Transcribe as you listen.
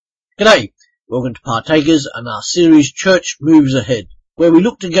G'day, welcome to Partakers and our series Church Moves Ahead, where we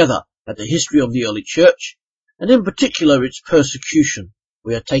look together at the history of the early church, and in particular its persecution.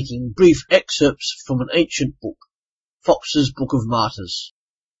 We are taking brief excerpts from an ancient book, Fox's Book of Martyrs.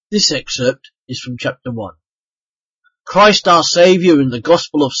 This excerpt is from chapter 1. Christ our Saviour in the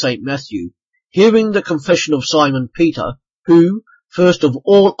Gospel of St. Matthew, hearing the confession of Simon Peter, who, first of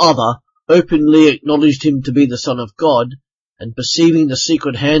all other, openly acknowledged him to be the Son of God, and perceiving the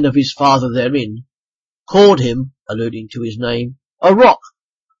secret hand of his Father therein, called him, alluding to his name, a rock,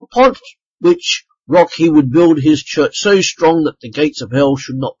 upon which rock he would build his church so strong that the gates of hell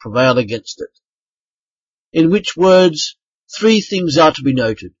should not prevail against it. In which words, three things are to be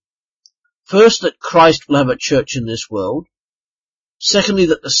noted. First, that Christ will have a church in this world. Secondly,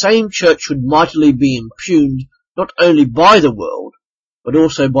 that the same church should mightily be impugned not only by the world, but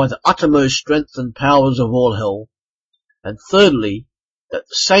also by the uttermost strength and powers of all hell. And thirdly, that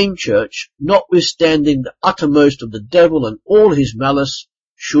the same church, notwithstanding the uttermost of the devil and all his malice,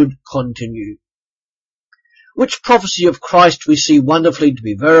 should continue. Which prophecy of Christ we see wonderfully to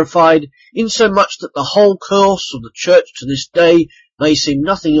be verified, insomuch that the whole course of the church to this day may seem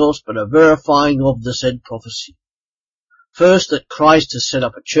nothing else but a verifying of the said prophecy. First, that Christ has set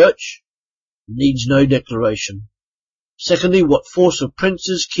up a church, needs no declaration. Secondly, what force of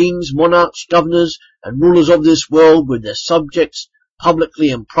princes, kings, monarchs, governors, and rulers of this world, with their subjects, publicly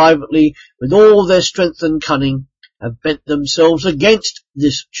and privately, with all their strength and cunning, have bent themselves against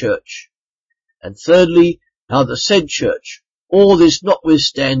this church. And thirdly, how the said church, all this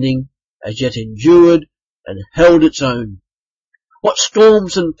notwithstanding, as yet endured and held its own. What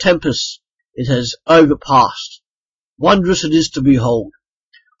storms and tempests it has overpassed. Wondrous it is to behold.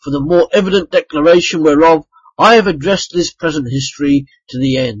 For the more evident declaration whereof, I have addressed this present history to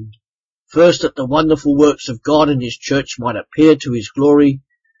the end. First, that the wonderful works of God in his church might appear to his glory.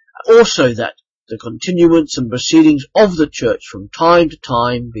 Also that the continuance and proceedings of the church from time to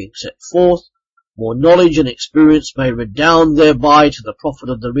time being set forth, more knowledge and experience may redound thereby to the profit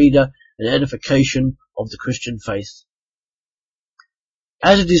of the reader and edification of the Christian faith.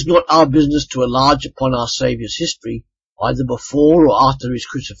 As it is not our business to enlarge upon our Saviour's history, either before or after his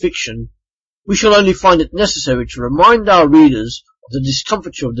crucifixion, we shall only find it necessary to remind our readers of the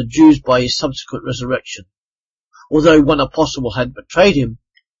discomfiture of the Jews by his subsequent resurrection. Although one apostle had betrayed him,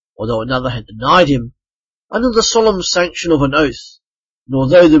 although another had denied him, under the solemn sanction of an oath, and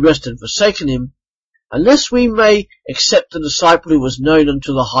although the rest had forsaken him, unless we may except the disciple who was known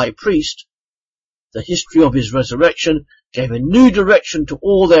unto the high priest, the history of his resurrection gave a new direction to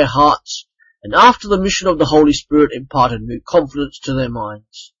all their hearts, and after the mission of the Holy Spirit imparted new confidence to their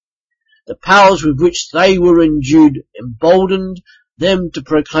minds. The powers with which they were endued emboldened them to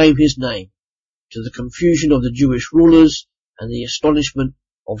proclaim his name, to the confusion of the Jewish rulers and the astonishment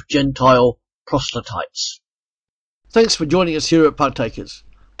of Gentile proselytes. Thanks for joining us here at Partakers.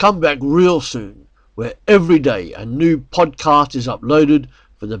 Come back real soon, where every day a new podcast is uploaded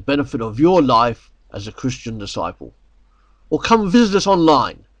for the benefit of your life as a Christian disciple. Or come visit us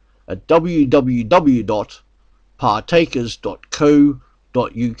online at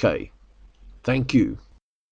www.partakers.co.uk. Thank you.